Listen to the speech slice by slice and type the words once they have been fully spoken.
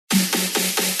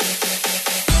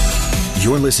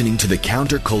You're listening to the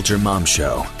Counterculture Mom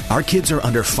Show. Our kids are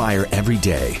under fire every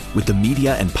day, with the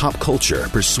media and pop culture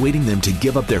persuading them to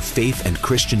give up their faith and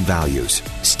Christian values.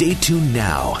 Stay tuned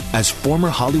now as former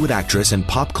Hollywood actress and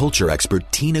pop culture expert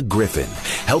Tina Griffin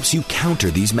helps you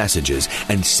counter these messages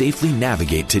and safely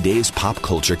navigate today's pop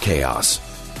culture chaos.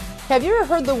 Have you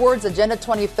ever heard the words Agenda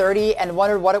 2030 and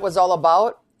wondered what it was all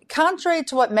about? Contrary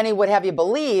to what many would have you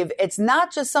believe, it's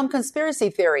not just some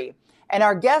conspiracy theory. And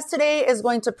our guest today is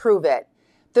going to prove it.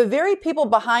 The very people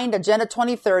behind Agenda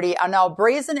 2030 are now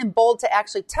brazen and bold to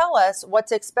actually tell us what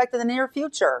to expect in the near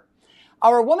future.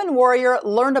 Our woman warrior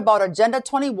learned about Agenda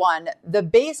 21, the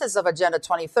basis of Agenda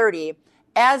 2030,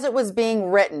 as it was being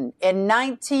written in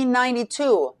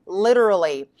 1992,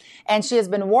 literally. And she has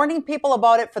been warning people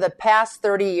about it for the past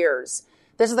 30 years.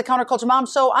 This is the Counterculture Mom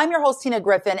Show. I'm your host, Tina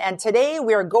Griffin, and today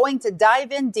we are going to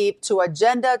dive in deep to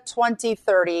Agenda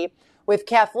 2030 with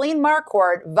Kathleen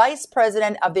Marquardt, Vice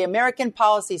President of the American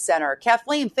Policy Center.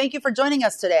 Kathleen, thank you for joining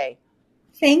us today.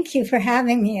 Thank you for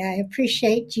having me. I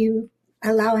appreciate you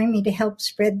allowing me to help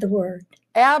spread the word.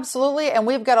 Absolutely, and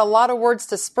we've got a lot of words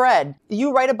to spread.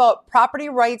 You write about property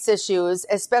rights issues,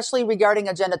 especially regarding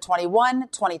Agenda 21,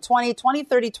 2020,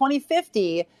 2030,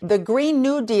 2050, the Green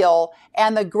New Deal,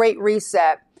 and the Great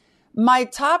Reset. My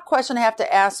top question I have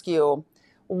to ask you,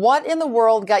 what in the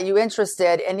world got you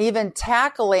interested in even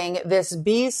tackling this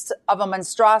beast of a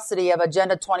monstrosity of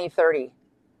Agenda 2030?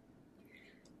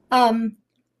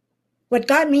 What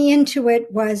got me into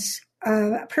it was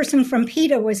a person from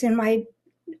PETA was in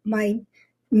my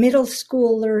middle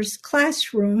schooler's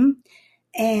classroom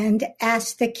and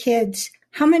asked the kids,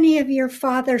 how many of your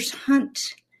fathers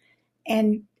hunt?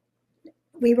 And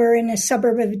we were in a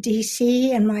suburb of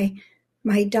DC, and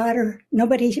my daughter,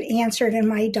 nobody answered, and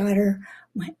my daughter,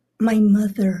 my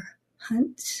mother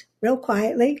hunts, real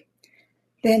quietly.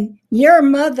 Then, your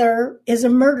mother is a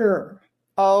murderer.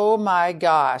 Oh my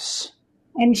gosh.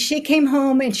 And she came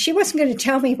home and she wasn't going to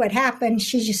tell me what happened.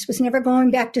 She just was never going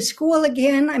back to school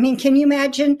again. I mean, can you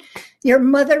imagine your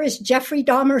mother is Jeffrey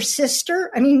Dahmer's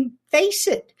sister? I mean, face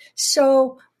it.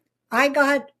 So I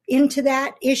got into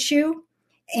that issue.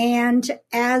 And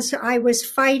as I was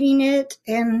fighting it,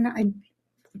 and I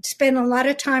spent a lot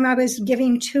of time, I was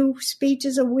giving 2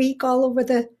 speeches a week all over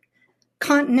the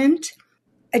continent.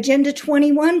 Agenda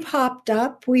 21 popped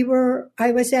up.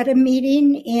 I was at a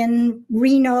meeting in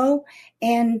Reno,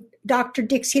 and Dr.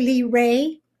 Dixie Lee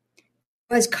Ray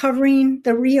was covering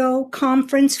the Rio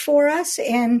conference for us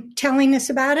and telling us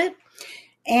about it.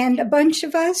 And a bunch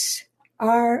of us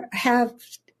have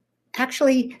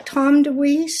actually Tom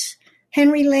DeWeese,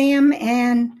 Henry Lamb,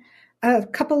 and a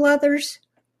couple others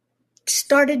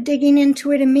started digging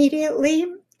into it immediately.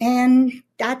 And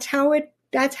that's how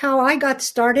I got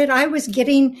started. I was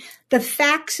getting the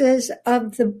faxes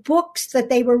of the books that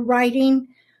they were writing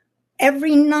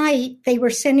every night. They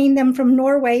were sending them from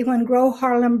Norway when Gro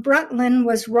Harlem Brundtland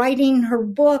was writing her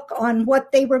book on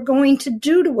what they were going to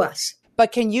do to us.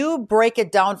 But can you break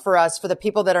it down for us, for the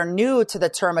people that are new to the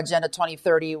term Agenda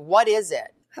 2030? What is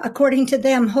it? According to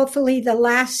them, hopefully the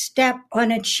last step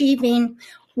on achieving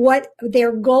what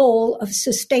their goal of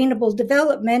sustainable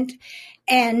development,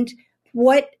 and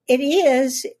what it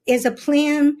is a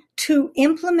plan to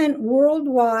implement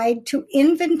worldwide to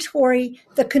inventory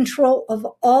the control of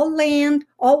all land,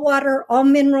 all water, all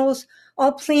minerals,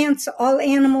 all plants, all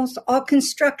animals, all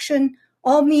construction,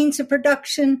 all means of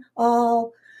production,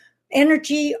 all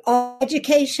energy, all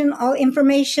education, all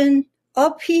information,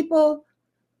 all people,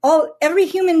 every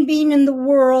human being in the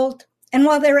world. And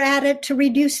while they're at it, to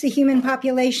reduce the human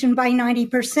population by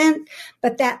 90%,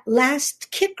 but that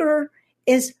last kicker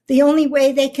is the only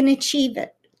way they can achieve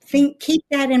it. Keep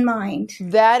that in mind.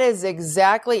 That is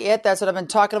exactly it. That's what I've been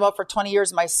talking about for 20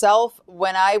 years myself.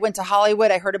 When I went to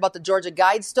Hollywood, I heard about the Georgia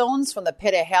Guidestones from the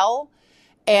pit of hell.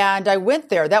 And I went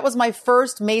there. That was my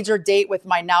first major date with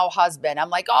my now husband. I'm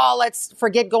like, oh, let's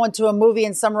forget going to a movie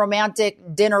and some romantic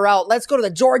dinner out. Let's go to the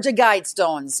Georgia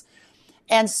Guidestones.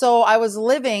 And so I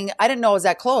didn't know it was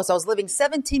that close. I was living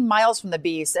 17 miles from the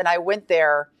beast, and I went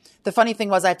there. The funny thing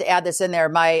was, I have to add this in there.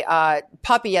 My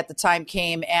puppy at the time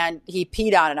came and he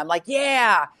peed on it. I'm like,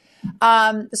 yeah.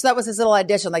 So that was his little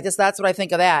addition. Like this, that's what I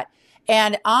think of that.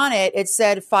 And on it, it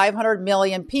said 500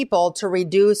 million people to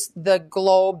reduce the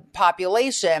globe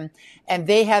population. And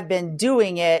they have been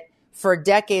doing it for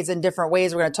decades in different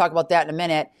ways. We're going to talk about that in a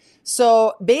minute.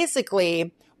 So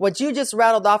basically, what you just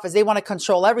rattled off is they want to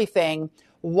control everything.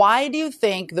 Why do you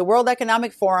think the World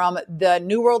Economic Forum, the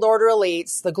New World Order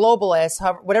elites, the globalists,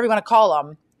 whatever you want to call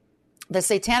them, the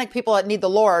satanic people that need the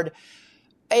Lord,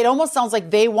 it almost sounds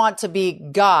like they want to be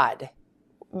God.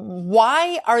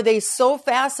 why are they so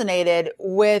fascinated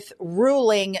with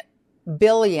ruling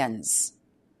billions?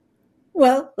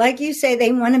 Well, like you say,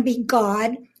 they want to be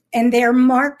God, and they're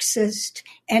Marxist.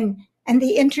 And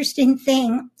the interesting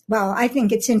thing, well, I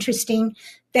think it's interesting,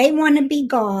 they want to be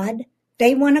God,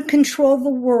 they want to control the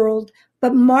world,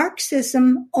 but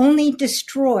Marxism only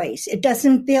destroys. It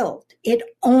doesn't build. It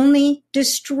only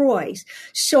destroys.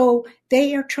 So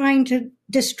they are trying to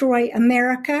destroy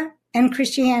America and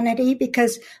Christianity,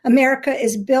 because America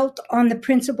is built on the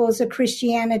principles of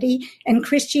Christianity, and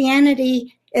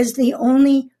Christianity is the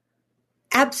only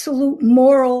absolute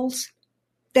morals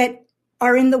that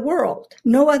are in the world.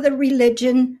 No other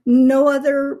religion, no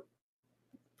other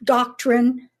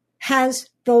doctrine has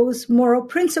those moral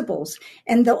principles.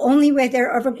 And the only way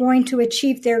they're ever going to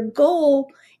achieve their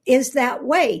goal is that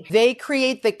way. They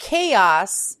create the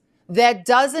chaos that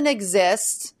doesn't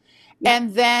exist.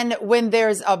 And then when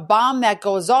there's a bomb that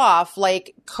goes off,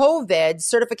 like COVID,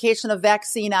 certification of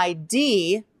vaccine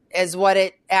ID is what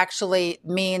it actually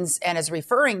means and is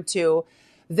referring to,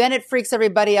 then it freaks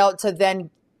everybody out to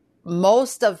then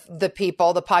most of the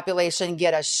people, the population,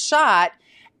 get a shot,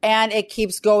 and it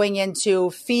keeps going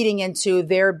into feeding into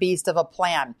their beast of a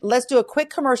plan. Let's do a quick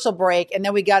commercial break, and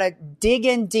then we got to dig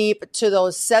in deep to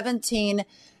those 17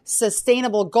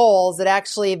 sustainable goals that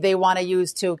actually they want to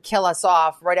use to kill us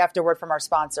off right after word from our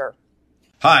sponsor.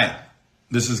 Hi,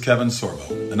 this is Kevin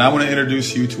Sorbo, and I want to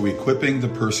introduce you to Equipping the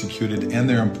Persecuted and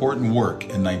their important work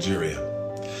in Nigeria.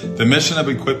 The mission of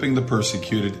Equipping the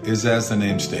Persecuted is, as the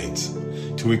name states,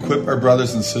 to equip our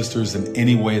brothers and sisters in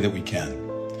any way that we can.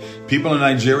 People in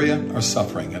Nigeria are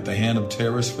suffering at the hand of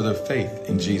terrorists for their faith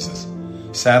in Jesus.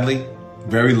 Sadly,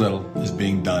 very little is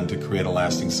being done to create a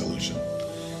lasting solution.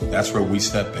 That's where we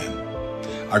step in.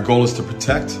 Our goal is to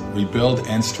protect, rebuild,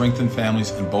 and strengthen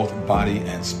families in both body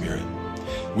and spirit.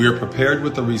 We are prepared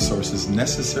with the resources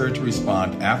necessary to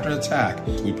respond after an attack.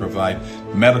 We provide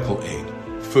medical aid,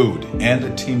 food, and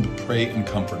a team to pray and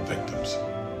comfort victims.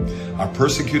 Our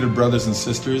persecuted brothers and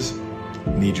sisters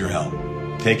need your help.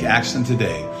 Take action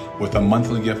today with a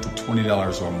monthly gift of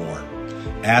 $20 or more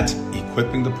at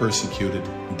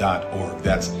equippingthepersecuted.org.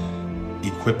 That's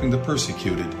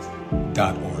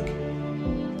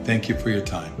equippingthepersecuted.org. Thank you for your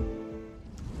time.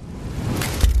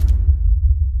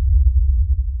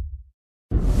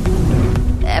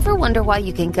 Ever wonder why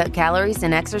you can cut calories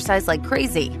and exercise like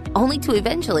crazy, only to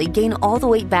eventually gain all the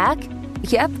weight back?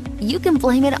 Yep, you can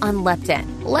blame it on leptin.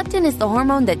 Leptin is the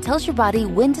hormone that tells your body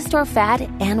when to store fat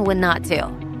and when not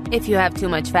to. If you have too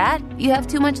much fat, you have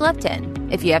too much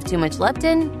leptin. If you have too much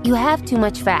leptin, you have too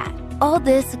much fat. All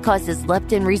this causes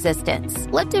leptin resistance.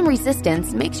 Leptin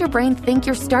resistance makes your brain think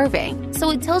you're starving, so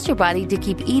it tells your body to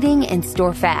keep eating and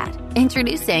store fat.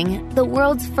 Introducing the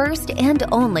world's first and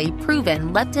only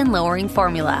proven leptin-lowering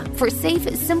formula for safe,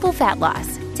 simple fat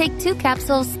loss. Take 2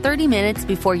 capsules 30 minutes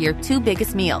before your 2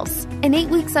 biggest meals. In 8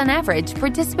 weeks on average,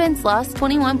 participants lost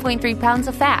 21.3 pounds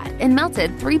of fat and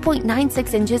melted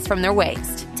 3.96 inches from their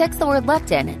waist. Text the word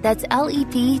leptin, that's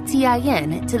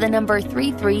LEPTIN, to the number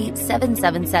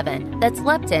 33777. That's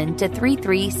leptin to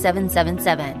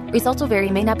 33777. Results will vary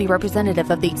and may not be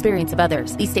representative of the experience of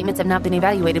others. These statements have not been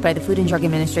evaluated by the Food and Drug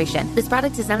Administration. This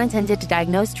product is not intended to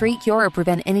diagnose, treat, cure, or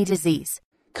prevent any disease.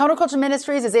 Counterculture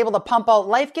Ministries is able to pump out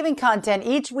life-giving content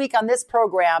each week on this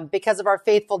program because of our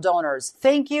faithful donors.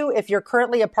 Thank you if you're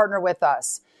currently a partner with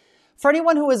us. For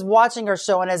anyone who is watching our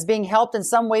show and is being helped in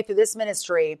some way through this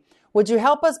ministry, would you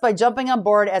help us by jumping on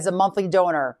board as a monthly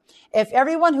donor? If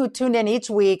everyone who tuned in each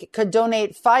week could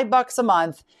donate $5 a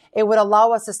month, it would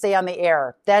allow us to stay on the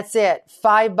air. That's it,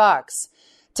 $5.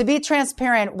 To be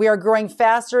transparent, we are growing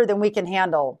faster than we can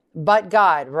handle. But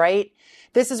God, right?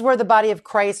 This is where the body of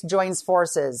Christ joins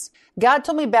forces. God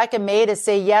told me back in May to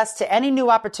say yes to any new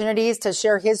opportunities to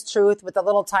share his truth with the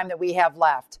little time that we have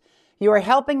left. You are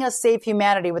helping us save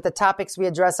humanity with the topics we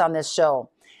address on this show.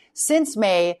 Since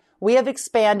May, we have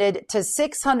expanded to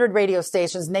 600 radio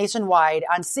stations nationwide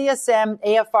on CSM,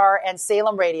 AFR, and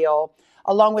Salem Radio,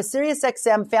 along with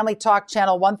SiriusXM Family Talk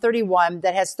Channel 131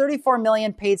 that has 34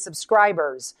 million paid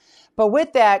subscribers. But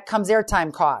with that comes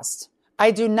airtime cost. I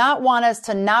do not want us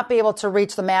to not be able to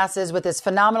reach the masses with this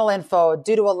phenomenal info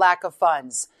due to a lack of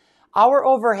funds. Our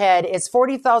overhead is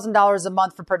 $40,000 a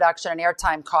month for production and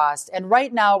airtime cost. And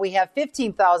right now we have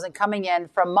 $15,000 coming in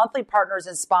from monthly partners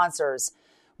and sponsors.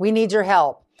 We need your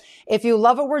help. If you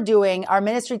love what we're doing, our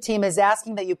ministry team is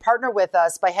asking that you partner with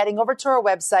us by heading over to our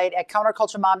website at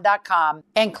counterculturemom.com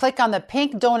and click on the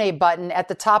pink donate button at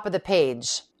the top of the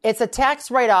page. It's a tax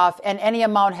write-off and any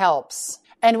amount helps.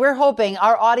 And we're hoping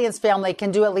our audience family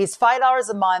can do at least $5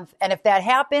 a month. And if that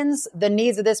happens, the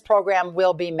needs of this program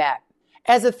will be met.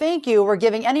 As a thank you, we're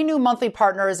giving any new monthly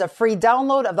partners a free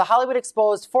download of the Hollywood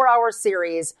Exposed 4-hour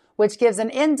series, which gives an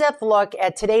in-depth look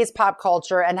at today's pop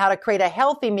culture and how to create a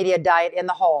healthy media diet in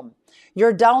the home.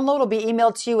 Your download will be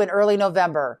emailed to you in early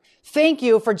November. Thank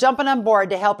you for jumping on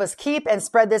board to help us keep and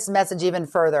spread this message even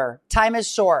further. Time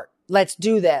is short. Let's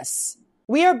do this.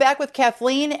 We are back with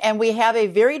Kathleen, and we have a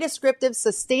very descriptive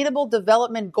Sustainable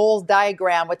Development Goals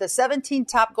diagram with the 17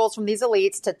 top goals from these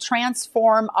elites to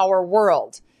transform our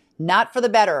world. Not for the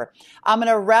better. I'm going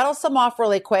to rattle some off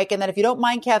really quick. And then if you don't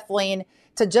mind, Kathleen,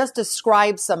 to just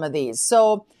describe some of these.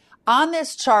 So on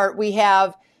this chart, we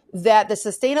have that the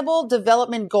Sustainable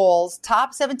Development Goals,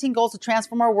 top 17 goals to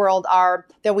transform our world are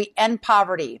that we end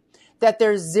poverty, that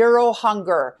there's zero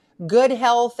hunger, good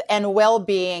health and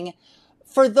well-being.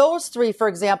 For those three, for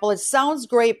example, it sounds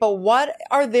great, but what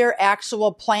are their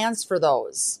actual plans for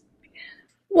those?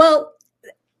 Well,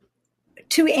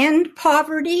 to end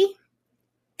poverty,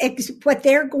 what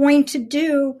they're going to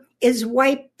do is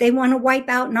they want to wipe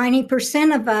out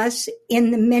 90% of us in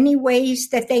the many ways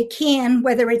that they can,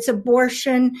 whether it's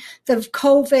abortion, the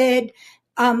COVID,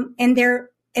 and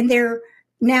they're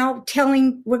now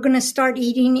telling we're going to start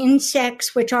eating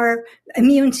insects, which our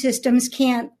immune systems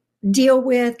can't deal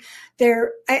with.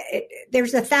 There's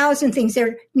 1,000 things.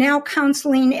 They're now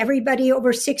counseling everybody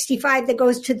over 65 that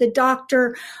goes to the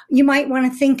doctor. You might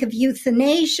want to think of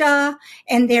euthanasia,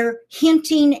 and they're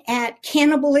hinting at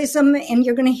cannibalism, and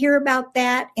you're going to hear about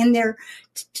that. And they're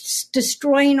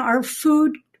destroying our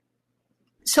food,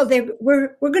 so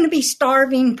we're going to be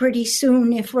starving pretty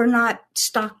soon if we're not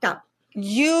stocked up.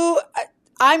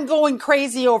 I'm going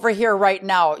crazy over here right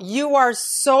now. You are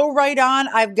so right on.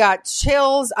 I've got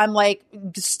chills. I'm like,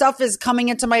 stuff is coming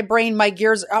into my brain. My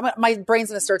brain's going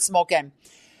to start smoking.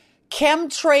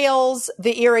 Chemtrails,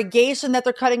 the irrigation that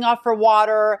they're cutting off for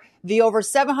water, the over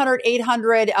 700,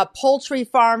 800 poultry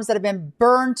farms that have been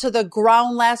burned to the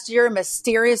ground last year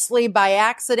mysteriously by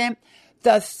accident.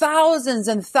 The thousands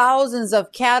and thousands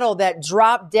of cattle that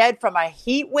dropped dead from a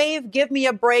heat wave. Give me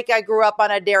a break. I grew up on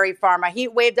a dairy farm. A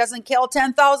heat wave doesn't kill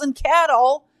 10,000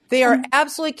 cattle. They are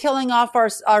absolutely killing off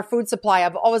our food supply. I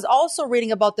was also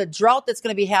reading about the drought that's going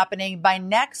to be happening by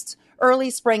next early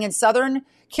spring in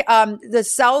the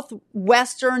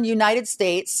southwestern United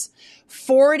States.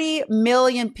 40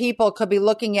 million people could be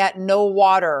looking at no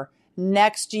water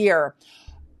next year.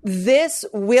 This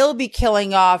will be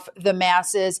killing off the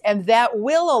masses, and that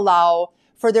will allow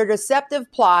for their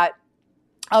deceptive plot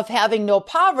of having no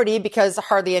poverty because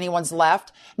hardly anyone's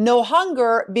left, no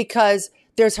hunger because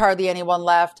there's hardly anyone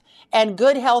left, and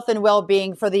good health and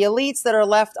well-being for the elites that are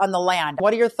left on the land.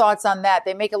 What are your thoughts on that?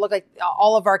 They make it look like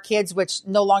all of our kids, which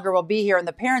no longer will be here and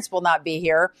the parents will not be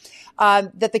here,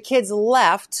 that the kids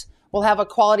left will have a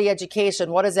quality education.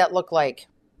 What does that look like?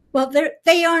 Well,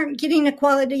 they aren't getting a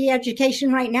quality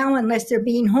education right now unless they're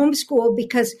being homeschooled,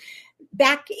 because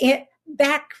back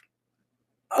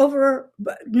over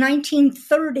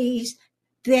 1930s,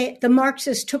 the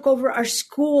Marxists took over our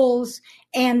schools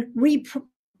and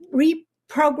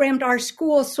reprogrammed our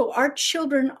schools. So our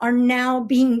children are now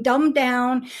being dumbed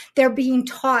down. They're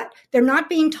not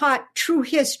being taught true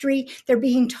history. They're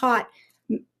being taught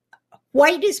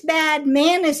white is bad,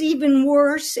 man is even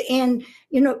worse, and,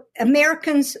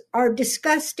 Americans are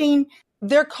disgusting.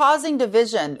 They're causing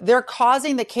division. They're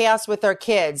causing the chaos with our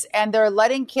kids, and they're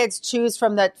letting kids choose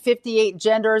from the 58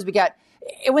 genders.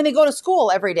 When they go to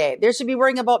school every day, they should be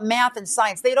worrying about math and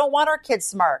science. They don't want our kids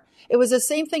smart. It was the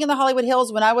same thing in the Hollywood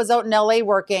Hills when I was out in LA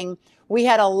working. We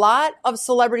had a lot of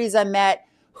celebrities I met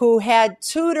who had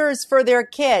tutors for their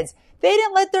kids. They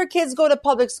didn't let their kids go to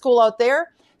public school out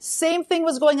there. Same thing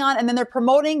was going on. And then they're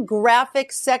promoting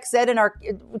graphic sex ed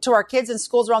to our kids in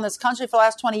schools around this country for the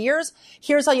last 20 years.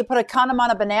 Here's how you put a condom on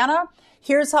a banana.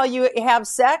 Here's how you have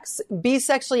sex, be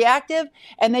sexually active,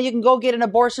 and then you can go get an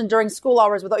abortion during school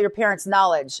hours without your parents'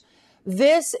 knowledge.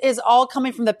 This is all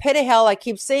coming from the pit of hell. I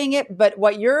keep saying it, but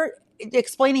what you're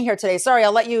explaining here today, sorry,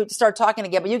 I'll let you start talking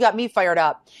again, but you got me fired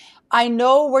up. I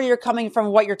know where you're coming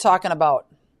from, what you're talking about.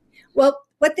 Well,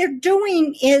 what they're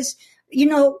doing is,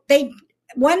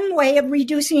 one way of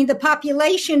reducing the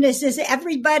population is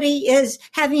everybody is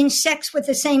having sex with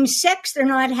the same sex. They're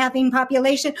not having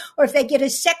population. Or if they get a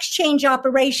sex change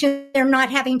operation, they're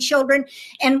not having children.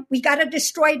 And we got to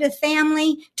destroy the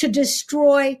family to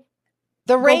destroy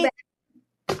the race.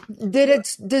 Did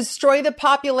it destroy the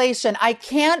population? I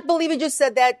can't believe you just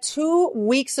said that 2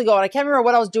 weeks ago. And I can't remember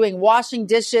what I was doing, washing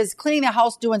dishes, cleaning the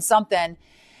house, doing something.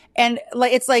 And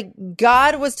it's like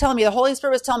God was telling me, the Holy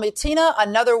Spirit was telling me, Tina,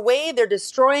 another way they're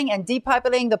destroying and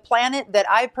depopulating the planet that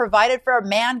I provided for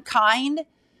mankind.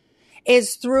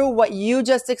 is through what you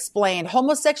just explained,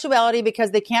 homosexuality,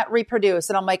 because they can't reproduce.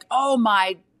 And I'm like, oh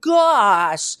my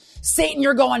gosh, Satan,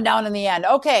 you're going down in the end.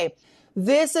 Okay.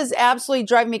 This is absolutely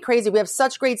driving me crazy. We have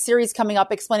such great series coming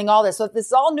up explaining all this. So if this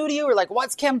is all new to you, we're like,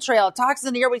 what's chemtrail? Toxins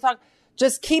in the air.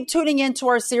 Just keep tuning into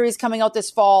our series coming out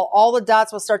this fall. All the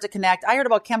dots will start to connect. I heard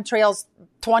about chemtrails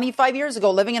 25 years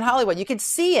ago living in Hollywood. You could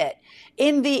see it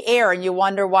in the air and you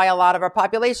wonder why a lot of our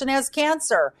population has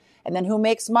cancer. And then who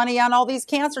makes money on all these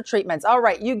cancer treatments? All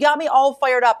right. You got me all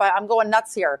fired up. I'm going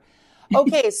nuts here.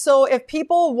 Okay. So if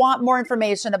people want more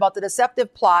information about the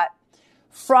deceptive plot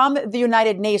from the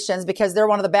United Nations, because they're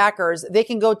one of the backers, they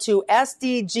can go to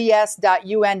sdgs.un.org.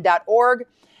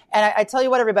 And I tell you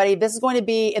what, everybody, this is going to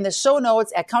be in the show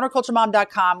notes at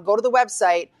counterculturemom.com. Go to the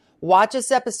website, watch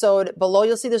this episode. Below,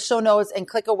 you'll see the show notes and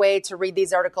click away to read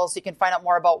these articles so you can find out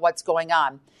more about what's going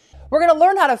on. We're going to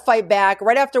learn how to fight back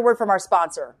right after a word from our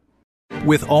sponsor.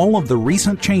 With all of the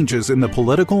recent changes in the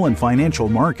political and financial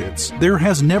markets, there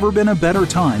has never been a better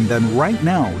time than right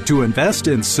now to invest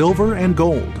in silver and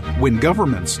gold. When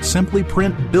governments simply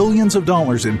print billions of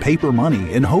dollars in paper money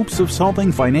in hopes of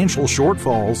solving financial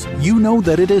shortfalls, you know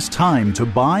that it is time to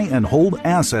buy and hold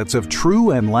assets of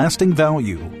true and lasting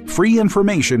value. Free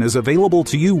information is available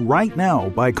to you right now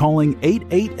by calling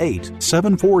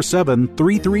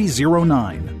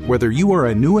 888-747-3309. Whether you are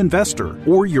a new investor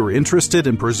or you're interested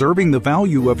in preserving the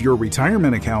value of your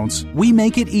retirement accounts, we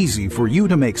make it easy for you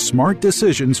to make smart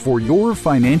decisions for your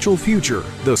financial future.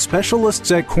 The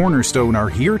specialists at Cornerstone are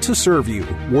here to serve you,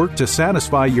 work to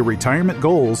satisfy your retirement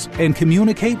goals, and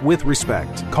communicate with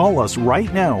respect. Call us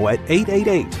right now at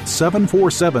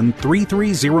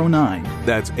 888-747-3309.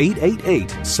 That's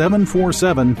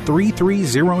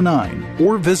 888-747-3309.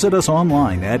 Or visit us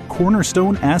online at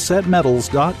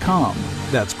cornerstoneassetmetals.com.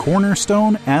 That's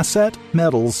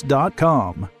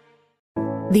cornerstoneassetmetals.com.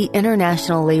 The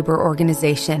International Labor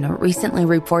Organization recently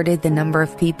reported the number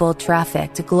of people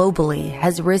trafficked globally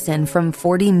has risen from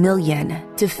 40 million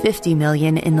to 50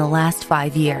 million in the last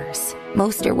 5 years.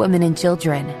 Most are women and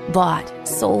children, bought,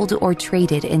 sold, or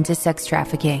traded into sex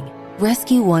trafficking.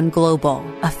 Rescue One Global,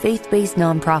 a faith-based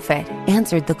nonprofit,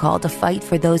 answered the call to fight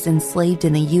for those enslaved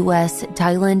in the U.S.,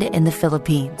 Thailand, and the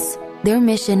Philippines. Their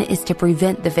mission is to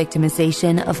prevent the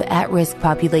victimization of at-risk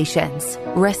populations,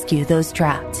 rescue those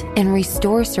trapped, and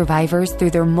restore survivors through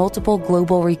their multiple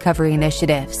global recovery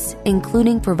initiatives,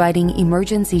 including providing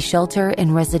emergency shelter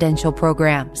and residential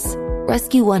programs.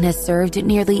 Rescue One has served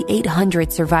nearly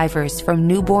 800 survivors from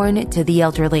newborn to the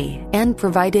elderly and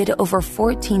provided over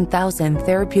 14,000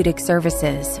 therapeutic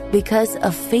services because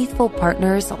of faithful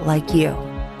partners like you.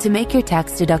 To make your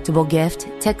tax-deductible gift,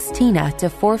 text TINA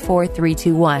to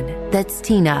 44321. That's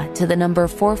TINA to the number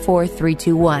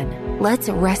 44321. Let's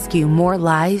rescue more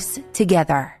lives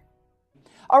together.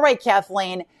 All right,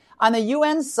 Kathleen. On the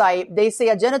UN site, they say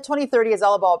Agenda 2030 is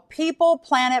all about people,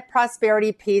 planet,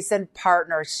 prosperity, peace, and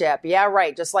partnership. Yeah,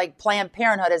 right. Just like Planned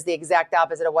Parenthood is the exact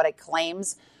opposite of what it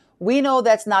claims. We know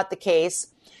that's not the case.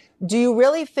 Do you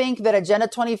really think that Agenda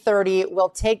 2030 will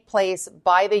take place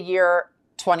by the year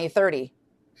 2030?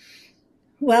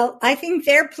 Well, I think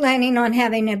they're planning on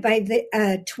having it by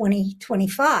the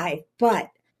 2025, but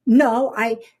no,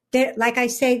 like I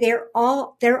say, they're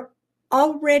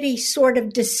already sort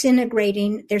of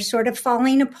disintegrating. They're sort of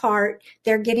falling apart.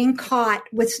 They're getting caught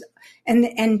with,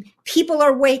 and people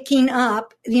are waking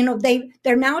up. You know,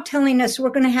 they're now telling us we're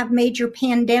going to have major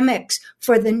pandemics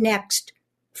for the next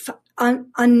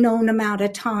unknown amount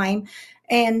of time,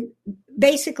 and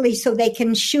basically so they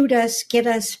can shoot us, get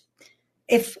us.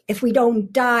 If we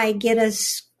don't die, get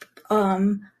us,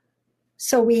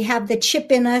 so we have the chip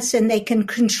in us and they can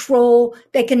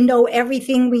know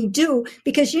everything we do.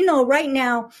 Because, you know, right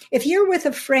now, if you're with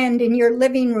a friend in your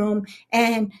living room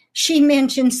and she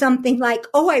mentioned something like,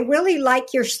 oh, I really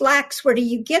like your slacks, where do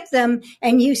you get them?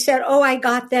 And you said, oh, I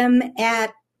got them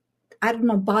at, I don't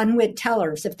know, Bonwit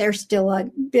Tellers, if they're still a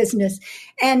business.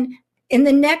 And in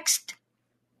the next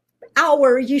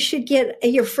hour, you should get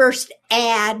your first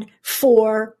ad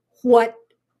for what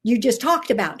you just talked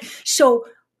about. So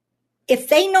if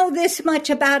they know this much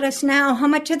about us now, how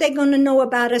much are they going to know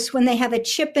about us when they have a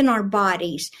chip in our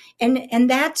bodies? And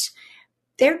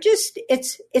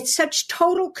it's such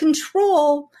total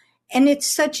control, and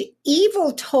it's such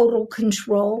evil total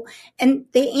control. And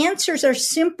the answers are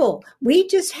simple. We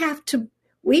just have to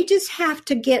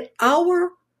get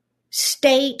our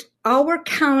state, our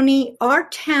county, our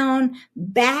town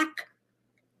back,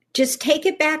 just take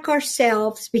it back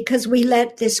ourselves, because we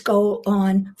let this go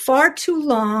on far too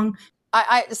long.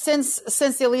 Since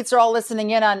the elites are all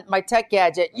listening in on my tech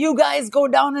gadget, you guys go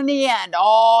down in the end.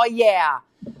 Oh, yeah.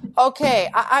 Okay,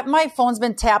 my phone's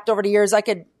been tapped over the years. I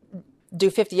could do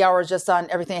 50 hours just on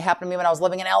everything that happened to me when I was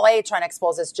living in LA trying to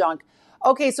expose this junk.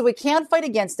 Okay, so we can fight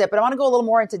against it, but I want to go a little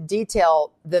more into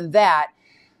detail than that.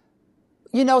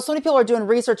 You know, so many people are doing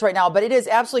research right now, but it is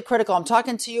absolutely critical. I'm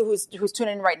talking to you who's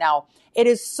tuning in right now. It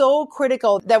is so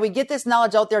critical that we get this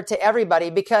knowledge out there to everybody,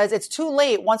 because it's too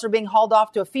late once we're being hauled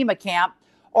off to a FEMA camp,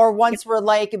 or once we're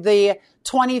like the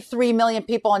 23 million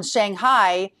people in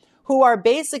Shanghai who are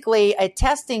basically a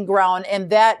testing ground in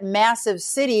that massive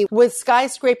city with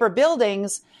skyscraper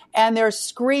buildings, and they're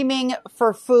screaming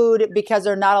for food because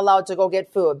they're not allowed to go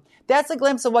get food. That's a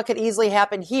glimpse of what could easily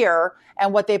happen here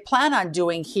and what they plan on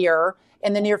doing here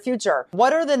in the near future.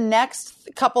 What are the next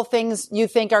couple things you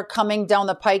think are coming down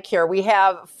the pike here? We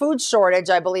have food shortage,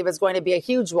 I believe, is going to be a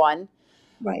huge one.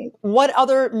 Right. What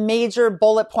other major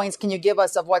bullet points can you give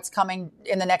us of what's coming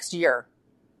in the next year?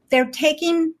 They're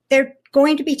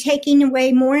going to be taking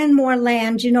away more and more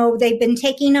land. You know, they've been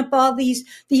taking up all these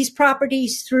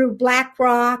properties through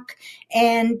BlackRock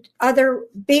and other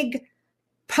big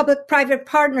public-private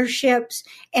partnerships,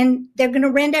 and they're going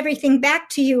to rent everything back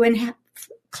to you. And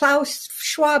Klaus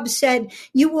Schwab said,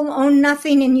 you will own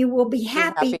nothing and you will be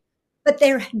happy. But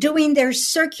they're doing their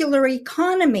circular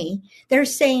economy. They're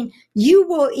saying you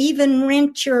will even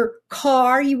rent your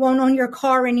car. You won't own your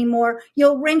car anymore.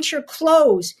 You'll rent your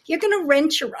clothes. You're going to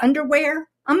rent your underwear.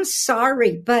 I'm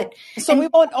sorry, but... So we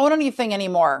won't own anything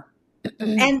anymore.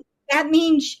 And that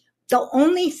means the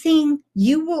only thing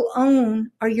you will own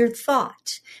are your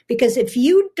thoughts. Because if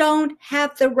you don't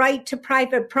have the right to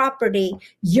private property,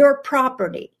 your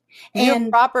property. Your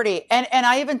property. And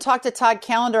I even talked to Todd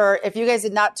Callender. If you guys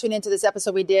did not tune into this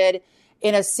episode we did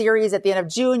in a series at the end of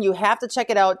June, you have to check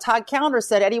it out. Todd Callender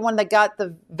said anyone that got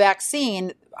the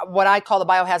vaccine, what I call the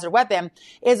biohazard weapon,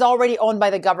 is already owned by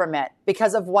the government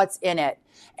because of what's in it.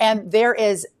 And there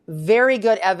is very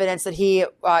good evidence that he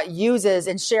uses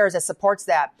and shares that supports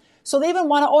that. So they even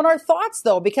want to own our thoughts,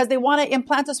 though, because they want to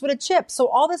implant us with a chip. So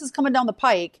all this is coming down the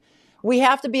pike. We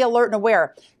have to be alert and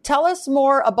aware. Tell us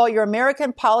more about your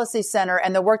American Policy Center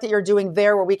and the work that you're doing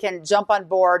there, where we can jump on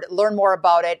board, learn more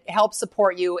about it, help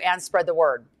support you, and spread the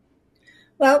word.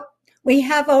 Well, we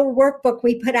have a workbook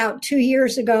we put out 2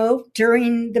 years ago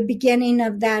during the beginning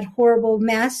of that horrible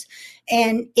mess.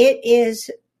 And it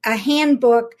is a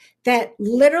handbook that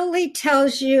literally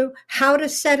tells you how to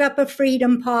set up a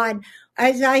freedom pod.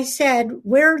 As I said,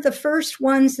 we're the first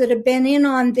ones that have been in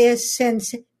on this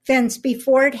since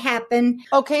before it happened.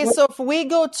 Okay, so if we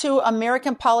go to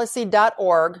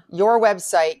AmericanPolicy.org, your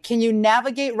website, can you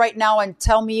navigate right now and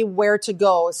tell me where to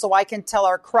go so I can tell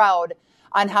our crowd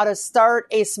on how to start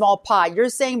a small pod? You're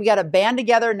saying we got to band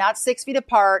together, not 6 feet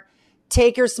apart,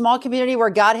 take your small community where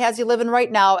God has you living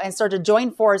right now and start to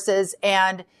join forces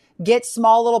and get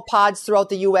small little pods throughout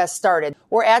the U.S. started.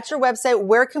 We're at your website.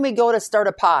 Where can we go to start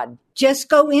a pod? Just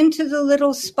go into the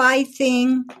little spy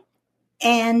thing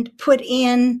and put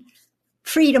in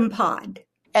Freedom Pod.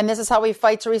 And this is how we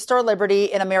fight to restore liberty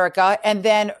in America. And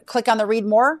then click on the read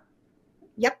more.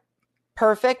 Yep.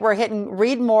 Perfect. We're hitting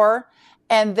read more.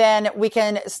 And then we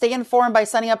can stay informed by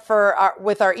signing up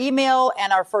with our email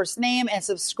and our first name, and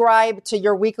subscribe to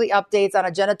your weekly updates on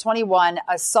Agenda 21,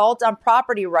 assault on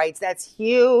property rights. That's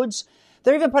huge.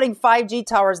 They're even putting 5G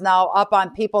towers now up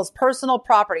on people's personal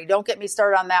property. Don't get me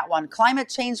started on that one. Climate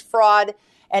change fraud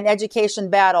and education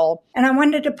battle. And I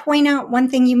wanted to point out one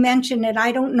thing you mentioned, and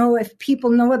I don't know if people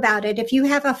know about it. If you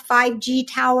have a 5G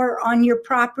tower on your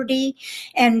property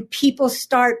and people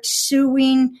start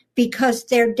suing because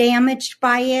they're damaged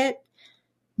by it,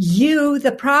 you,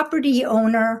 the property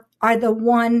owner, are the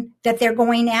one that they're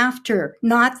going after,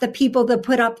 not the people that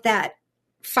put up that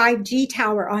 5G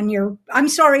tower on your... I'm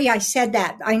sorry I said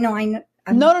that. I know.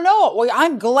 No. Well,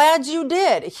 I'm glad you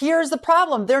did. Here's the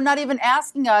problem. They're not even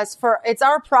asking us it's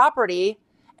our property.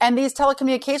 And these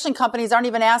telecommunication companies aren't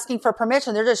even asking for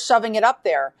permission. They're just shoving it up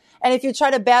there. And if you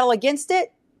try to battle against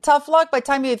it, tough luck. By the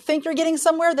time you think you're getting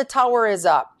somewhere, the tower is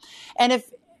up. And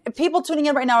if people tuning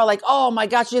in right now are like, oh my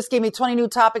gosh, you just gave me 20 new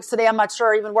topics today. I'm not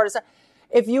sure even where to start.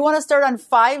 If you want to start on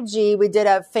 5G, we did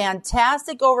a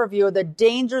fantastic overview of the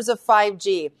dangers of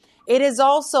 5G. It is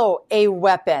also a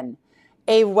weapon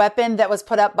that was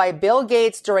put up by Bill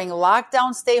Gates during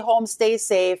lockdown, stay home, stay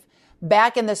safe,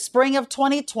 back in the spring of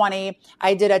 2020.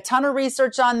 I did a ton of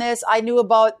research on this. I knew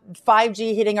about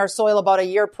 5G hitting our soil about a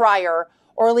year prior.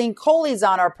 Orleen Coley's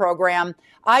on our program.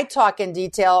 I talk in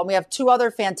detail, and we have 2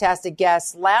 other fantastic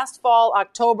guests. Last fall,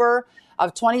 October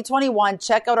of 2021,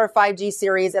 check out our 5G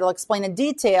series. It'll explain in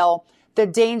detail the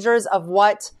dangers of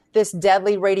what this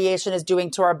deadly radiation is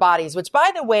doing to our bodies, which,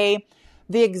 by the way,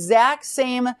 the exact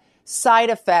same side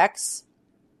effects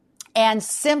and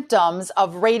symptoms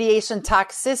of radiation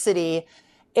toxicity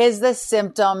is the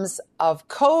symptoms of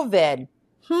COVID.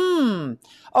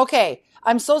 Okay.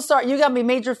 I'm so sorry. You got me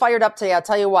major fired up today. I'll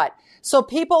tell you what. So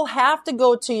people have to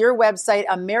go to your website,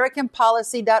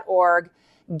 AmericanPolicy.org,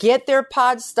 get their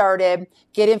pod started,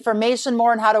 get information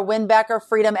more on how to win back our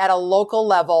freedom at a local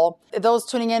level. Those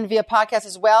tuning in via podcast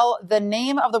as well, the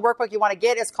name of the workbook you want to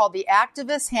get is called The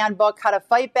Activist Handbook, How to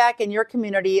Fight Back in Your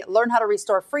Community, Learn How to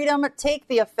Restore Freedom, Take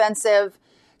the Offensive,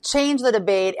 Change the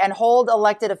Debate, and hold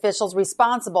elected officials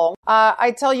responsible.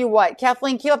 I tell you what,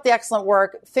 Kathleen, keep up the excellent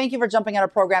work. Thank you for jumping on our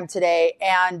program today.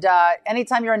 And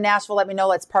anytime you're in Nashville, let me know.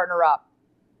 Let's partner up.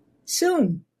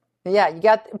 Soon. Yeah, you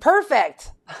got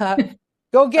perfect.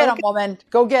 Go get them, woman.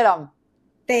 Go get them.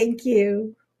 Thank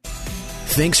you.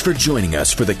 Thanks for joining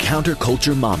us for the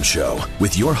Counterculture Mom Show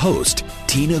with your host,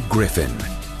 Tina Griffin.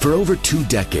 For over 2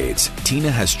 decades, Tina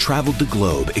has traveled the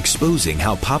globe exposing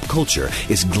how pop culture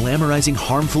is glamorizing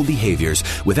harmful behaviors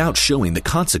without showing the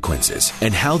consequences,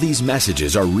 and how these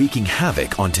messages are wreaking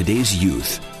havoc on today's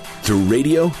youth. Through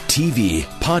radio, TV,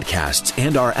 podcasts,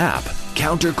 and our app,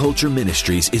 Counterculture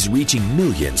Ministries is reaching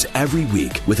millions every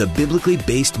week with a biblically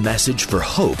based message for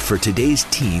hope for today's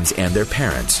teens and their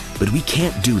parents. But we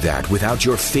can't do that without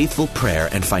your faithful prayer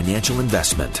and financial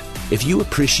investment. If you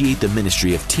appreciate the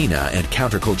ministry of Tina and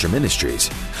Counterculture Ministries,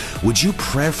 would you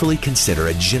prayerfully consider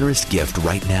a generous gift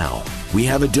right now? We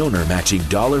have a donor matching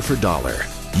dollar for dollar.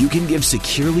 You can give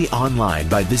securely online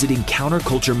by visiting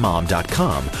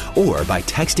counterculturemom.com or by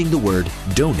texting the word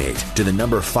donate to the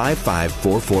number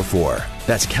 55444.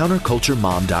 That's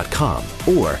counterculturemom.com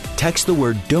or text the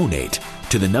word donate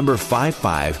to the number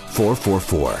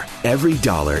 55444. Every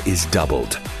dollar is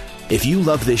doubled. If you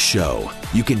love this show,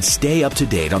 you can stay up to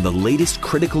date on the latest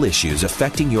critical issues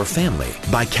affecting your family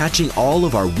by catching all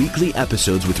of our weekly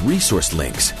episodes with resource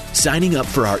links, signing up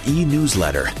for our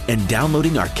e-newsletter, and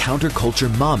downloading our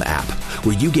Counterculture Mom app,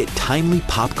 where you get timely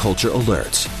pop culture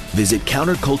alerts. Visit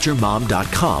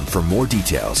counterculturemom.com for more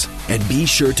details. And be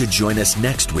sure to join us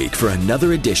next week for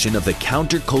another edition of the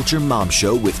Counterculture Mom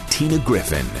Show with Tina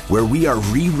Griffin, where we are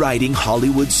rewriting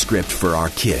Hollywood's script for our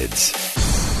kids.